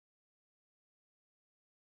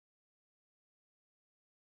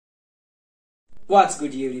What's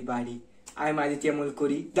good, everybody? I'm Aditya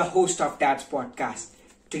Mulkuri, the host of Tabs Podcast.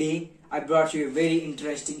 Today, I brought you a very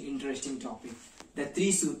interesting topic. The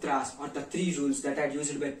three sutras or the three rules that are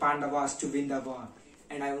used by Pandavas to win the war.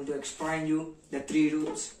 And I want to explain you the three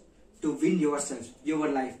rules to win yourself, your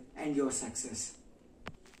life, and your success.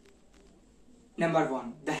 Number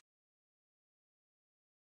one, the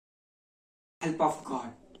help of God.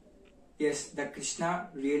 Yes, the Krishna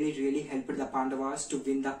really helped the Pandavas to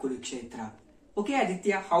win the Kurukshetra. Okay,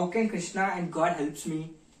 Aditya, how can Krishna and God helps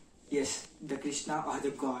me? Yes, the Krishna or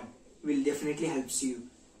the God will definitely helps you.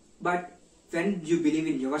 But when you believe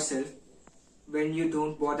in yourself, when you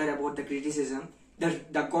don't bother about the criticism,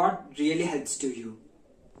 the God really helps to you.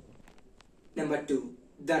 Number two,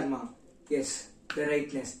 Dharma. Yes, the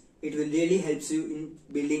rightness. It will really helps you in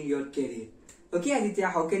building your career. Okay, Aditya,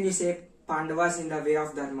 how can you say Pandavas in the way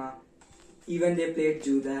of Dharma? Even they played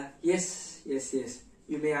Juda. Yes.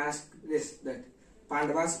 You may ask this that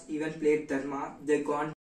Pandavas even played Dharma. They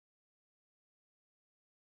gone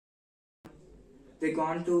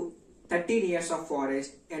to 13 years of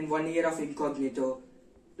forest and 1 year of incognito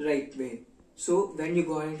right way. So when you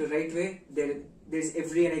go into right way, there's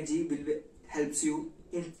every energy will helps you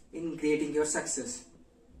in creating your success.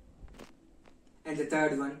 And the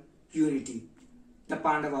third one, unity. The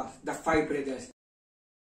Pandavas, the five brothers,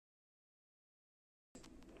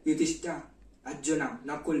 Yudhishthira, Arjuna,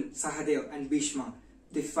 Nakul, Sahadev and Bhishma.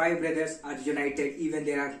 The five brothers are united even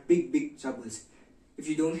there are big troubles. If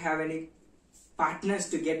you don't have any partners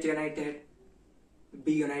to get united,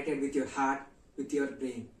 be united with your heart, with your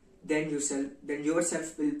brain. Then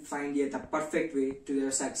yourself will find the perfect way to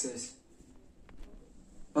your success.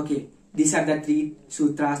 Okay, these are the three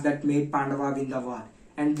sutras that made Pandava win the war.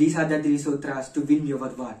 And these are the three sutras to win your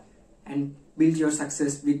war and build your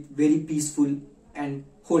success with very peaceful and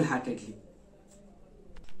wholeheartedly.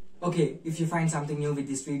 Okay, if you find something new with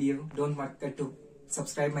this video, don't forget to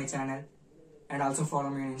subscribe my channel and also follow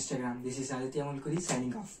me on Instagram. This is Aditya Mulkuri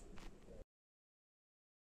signing off.